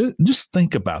 Just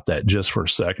think about that just for a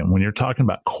second. When you're talking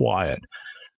about quiet,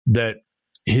 that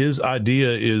his idea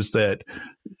is that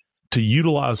to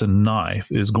utilize a knife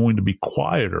is going to be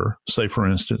quieter, say, for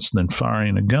instance, than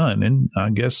firing a gun. And I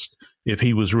guess if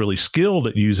he was really skilled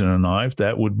at using a knife,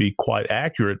 that would be quite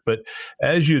accurate. But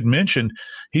as you had mentioned,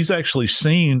 he's actually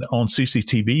seen on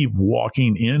CCTV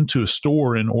walking into a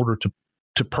store in order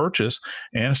to purchase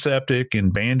antiseptic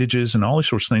and bandages and all these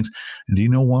sorts of things. And do you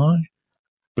know why?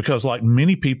 Because like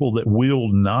many people that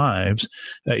wield knives,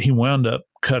 he wound up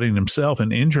cutting himself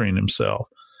and injuring himself.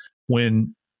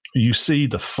 When you see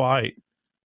the fight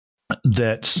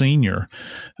that Senior,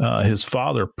 his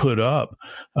father, put up,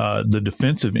 the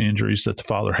defensive injuries that the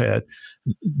father had,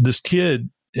 this kid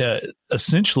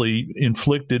essentially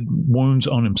inflicted wounds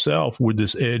on himself with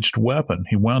this edged weapon.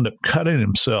 He wound up cutting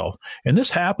himself. And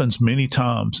this happens many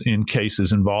times in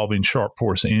cases involving sharp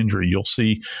force injury. You'll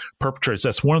see perpetrators.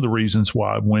 That's one of the reasons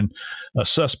why when a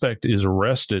suspect is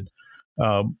arrested,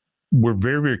 we're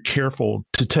very, very careful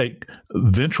to take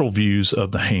ventral views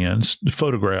of the hands,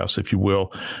 photographs, if you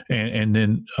will, and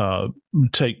then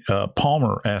take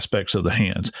palmar aspects of the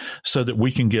hands so that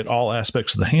we can get all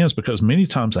aspects of the hands, because many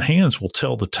times the hands will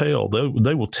tell the tale.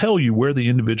 They will tell you where the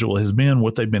individual has been,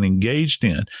 what they've been engaged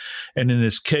in. And in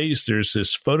this case, there's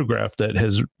this photograph that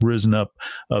has risen up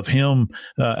of him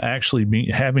actually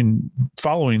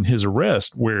following his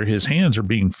arrest, where his hands are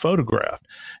being photographed.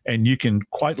 And you can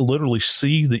quite literally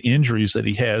see the injuries that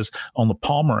he has on the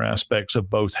palmar aspects of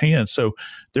both hands. So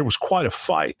there was quite a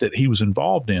fight that he was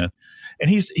involved in. And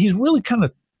he's really kind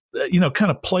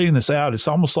of playing this out. It's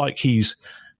almost like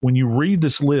when you read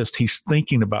this list, he's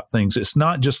thinking about things. It's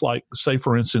not just like, say,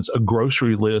 for instance, a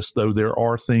grocery list, though there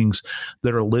are things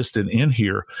that are listed in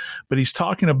here. But he's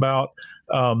talking about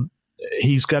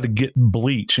he's got to get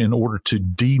bleach in order to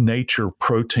denature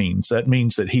proteins. That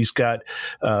means that he's got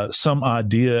some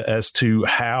idea as to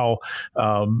how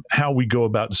we go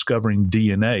about discovering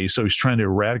DNA. So he's trying to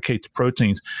eradicate the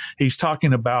proteins. He's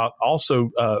talking about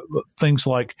also things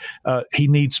like he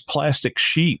needs plastic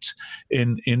sheets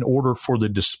in order for the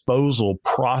disposal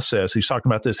process. He's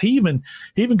talking about this. He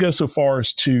even goes so far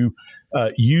as to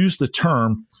use the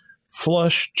term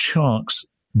flush chunks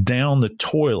down the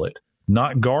toilet,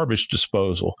 not garbage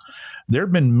disposal. There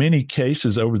have been many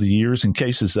cases over the years, and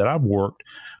cases that I've worked,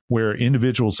 where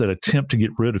individuals that attempt to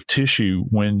get rid of tissue,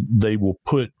 when they will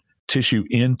put tissue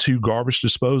into garbage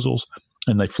disposals,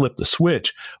 and they flip the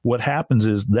switch, what happens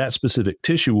is that specific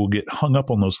tissue will get hung up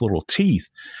on those little teeth.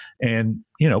 And,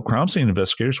 crime scene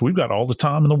investigators, we've got all the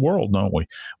time in the world, don't we?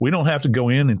 We don't have to go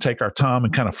in and take our time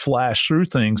and kind of flash through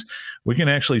things. We can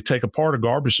actually take apart a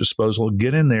garbage disposal,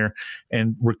 get in there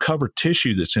and recover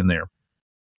tissue that's in there.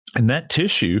 And that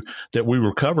tissue that we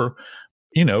recover,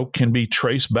 can be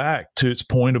traced back to its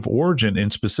point of origin.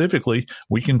 And specifically,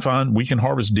 we can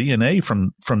harvest DNA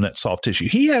from that soft tissue.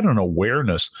 He had an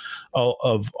awareness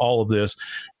of all of this.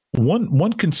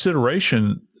 One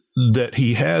consideration that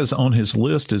he has on his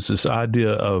list is this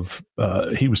idea of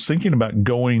he was thinking about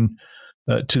going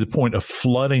to the point of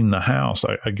flooding the house.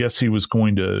 I guess he was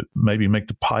going to maybe make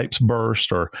the pipes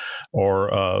burst or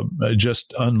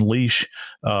just unleash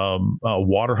a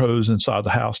water hose inside the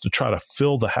house to try to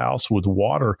fill the house with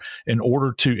water in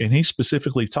order to, and he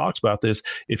specifically talks about this,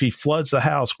 if he floods the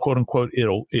house, quote unquote,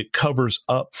 it covers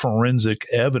up forensic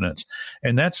evidence.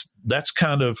 And that's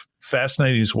kind of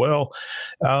fascinating as well.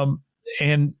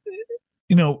 And,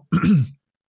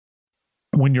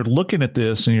 when you're looking at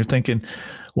this and you're thinking,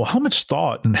 well, how much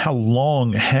thought and how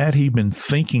long had he been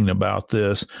thinking about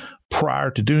this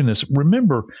prior to doing this?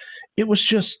 Remember, it was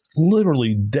just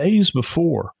literally days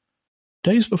before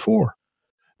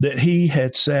that he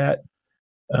had sat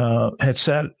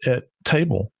at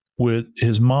table with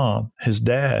his mom, his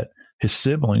dad, his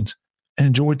siblings, and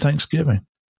enjoyed Thanksgiving.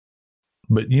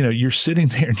 But, you're sitting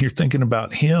there and you're thinking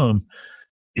about him.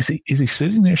 Is he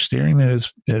sitting there staring at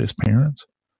his parents,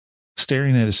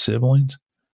 staring at his siblings,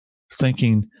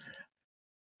 thinking,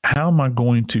 how am I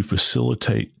going to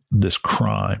facilitate this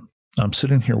crime? I'm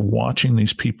sitting here watching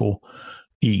these people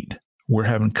eat. We're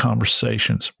having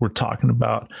conversations. We're talking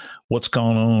about what's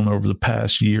gone on over the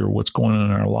past year, what's going on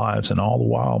in our lives. And all the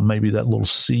while, maybe that little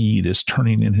seed is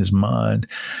turning in his mind.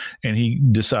 And he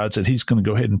decides that he's going to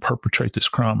go ahead and perpetrate this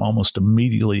crime almost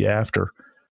immediately after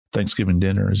Thanksgiving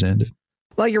dinner is ended.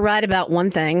 Well, you're right about one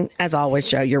thing. As always,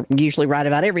 Joe, you're usually right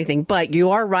about everything, but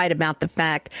you are right about the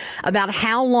fact about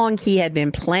how long he had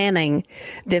been planning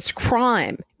this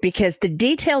crime, because the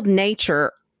detailed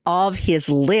nature of his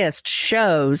list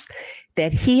shows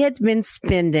that he had been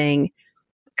spending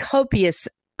copious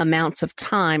amounts of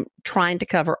time trying to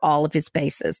cover all of his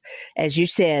bases. As you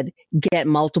said, get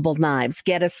multiple knives,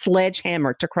 get a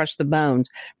sledgehammer to crush the bones,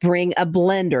 bring a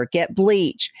blender, get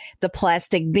bleach, the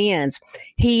plastic bins.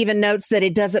 He even notes that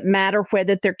it doesn't matter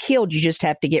whether they're killed, you just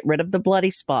have to get rid of the bloody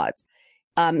spots.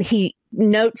 He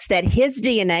notes that his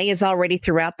DNA is already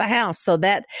throughout the house. So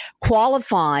that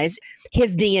qualifies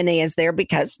his DNA is there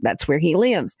because that's where he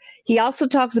lives. He also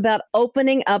talks about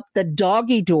opening up the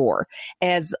doggy door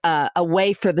as a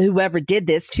way for whoever did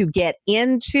this to get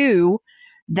into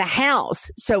the house.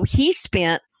 So he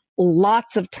spent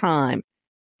lots of time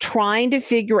trying to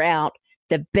figure out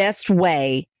the best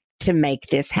way to make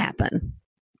this happen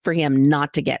for him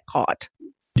not to get caught.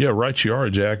 Yeah, right. You are,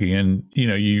 Jackie. And,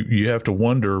 you have to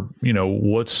wonder,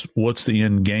 what's the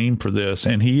end game for this?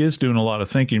 And he is doing a lot of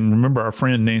thinking. Remember, our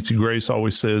friend Nancy Grace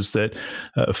always says that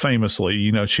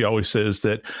famously, she always says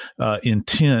that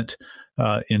intent,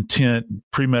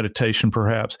 premeditation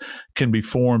perhaps, can be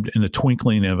formed in the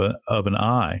twinkling of an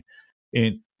eye.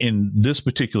 And in this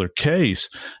particular case,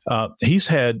 he's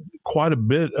had quite a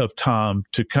bit of time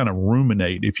to kind of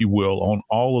ruminate, if you will, on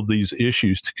all of these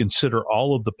issues, to consider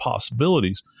all of the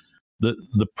possibilities.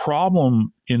 The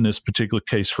problem in this particular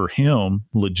case for him,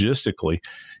 logistically,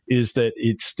 is that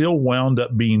it still wound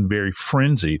up being very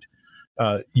frenzied.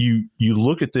 You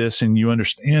look at this and you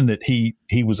understand that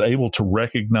he was able to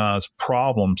recognize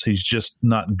problems. He's just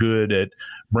not good at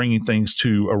bringing things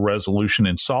to a resolution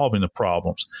and solving the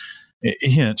problems.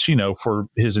 Hence, for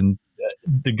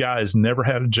the guy has never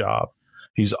had a job.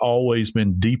 He's always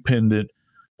been dependent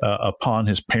upon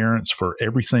his parents for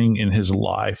everything in his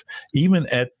life. Even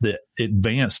at the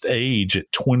advanced age,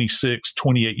 at 26,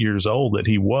 28 years old that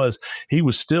he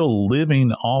was still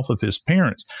living off of his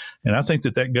parents. And I think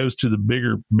that goes to the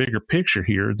bigger picture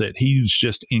here, that he's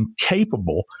just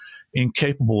incapable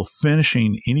of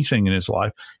finishing anything in his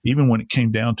life, even when it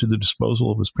came down to the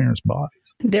disposal of his parents' bodies.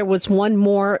 There was one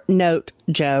more note,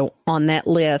 Joe, on that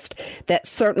list that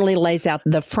certainly lays out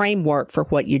the framework for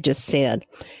what you just said.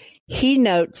 He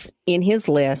notes in his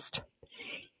list,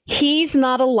 he's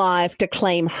not alive to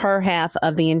claim her half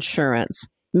of the insurance,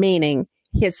 meaning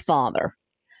his father.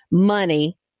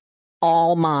 Money,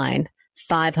 all mine,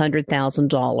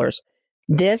 $500,000.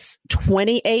 This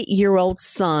 28-year-old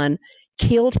son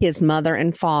killed his mother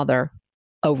and father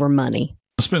over money.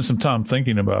 I spent some time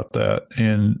thinking about that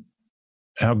and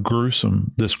how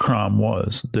gruesome this crime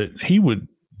was, that he would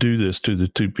do this to the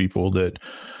two people that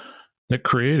that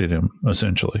created him,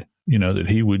 essentially. You know, that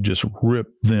he would just rip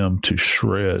them to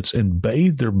shreds and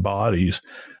bathe their bodies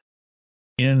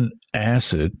in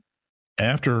acid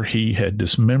after he had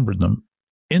dismembered them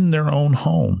in their own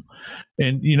home.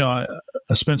 And, you know, I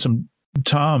spent some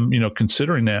time, you know,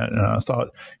 considering that, and I thought,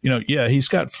 you know, yeah, he's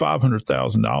got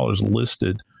 $500,000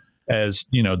 listed as,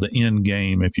 you know, the end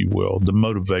game, if you will, the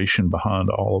motivation behind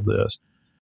all of this.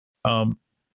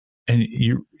 And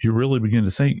you really begin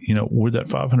to think, you know, would that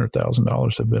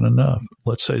 $500,000 have been enough?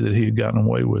 Let's say that he had gotten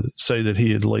away with it. Say that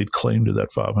he had laid claim to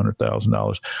that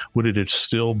 $500,000. Would it have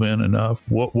still been enough?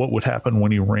 What would happen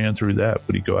when he ran through that?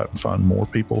 Would he go out and find more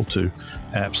people to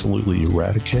absolutely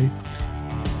eradicate?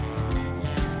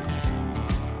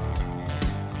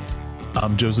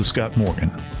 I'm Joseph Scott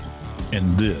Morgan,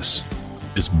 and this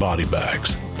is Body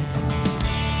Bags.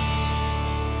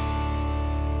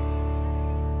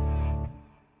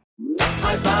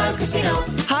 High Five Casino.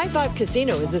 High Five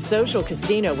Casino is a social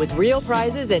casino with real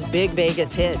prizes and big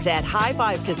Vegas hits at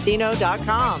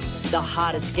highfivecasino.com. The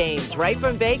hottest games right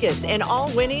from Vegas, and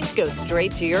all winnings go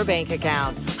straight to your bank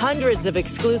account. Hundreds of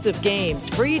exclusive games,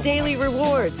 free daily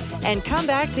rewards, and come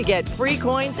back to get free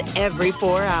coins every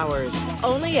 4 hours.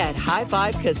 Only at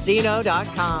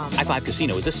highfivecasino.com. High Five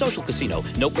Casino is a social casino.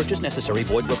 No purchase necessary.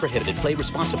 Void where prohibited. Play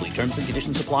responsibly. Terms and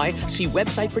conditions apply. See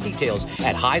website for details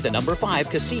at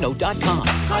high5casino.com.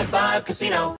 High Five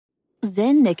Casino.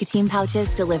 Zyn nicotine pouches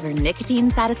deliver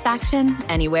nicotine satisfaction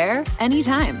anywhere,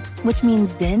 anytime, which means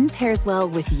Zyn pairs well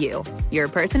with you, your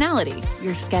personality,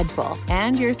 your schedule,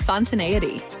 and your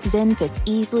spontaneity. Zyn fits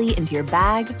easily into your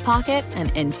bag, pocket, and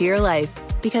into your life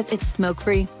because it's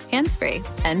smoke-free, hands-free,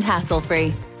 and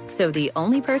hassle-free. So the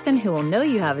only person who will know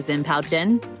you have a Zyn pouch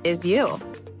in is you.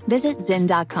 Visit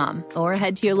Zyn.com or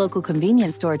head to your local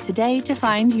convenience store today to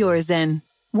find your Zyn.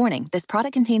 Warning, this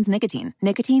product contains nicotine.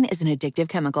 Nicotine is an addictive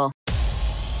chemical.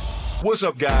 What's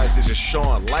up, guys? This is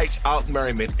Sean Lights Out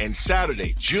Merriman, and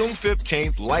Saturday, June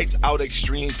 15th, Lights Out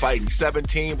Extreme Fighting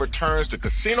 17 returns to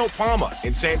Casino Palma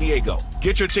in San Diego.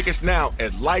 Get your tickets now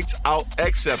at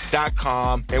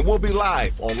lightsoutxf.com, and we'll be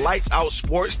live on Lights Out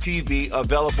Sports TV,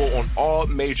 available on all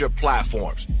major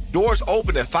platforms. Doors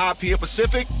open at 5 p.m.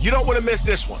 Pacific. You don't want to miss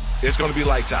this one. It's going to be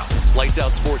lights out. Lights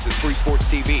Out Sports is free sports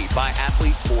TV by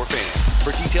athletes for fans.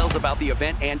 For details about the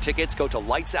event and tickets, go to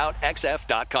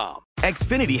lightsoutxf.com.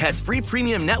 Xfinity has free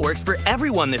premium networks for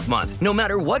everyone this month, no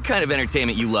matter what kind of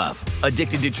entertainment you love.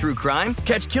 Addicted to true crime?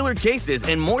 Catch killer cases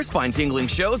and more spine-tingling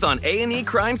shows on A&E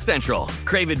Crime Central.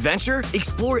 Crave adventure?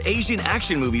 Explore Asian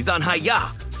action movies on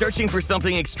Hi-YAH. Searching for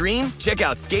something extreme? Check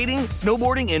out skating,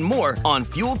 snowboarding, and more on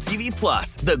Fuel TV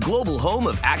Plus, the global home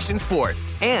of action sports.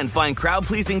 And find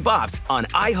crowd-pleasing bops on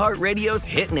iHeartRadio's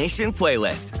Hit Nation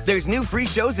playlist. There's new free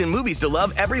shows and movies to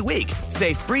love every week.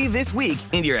 Say free this week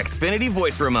in your Xfinity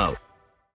voice remote.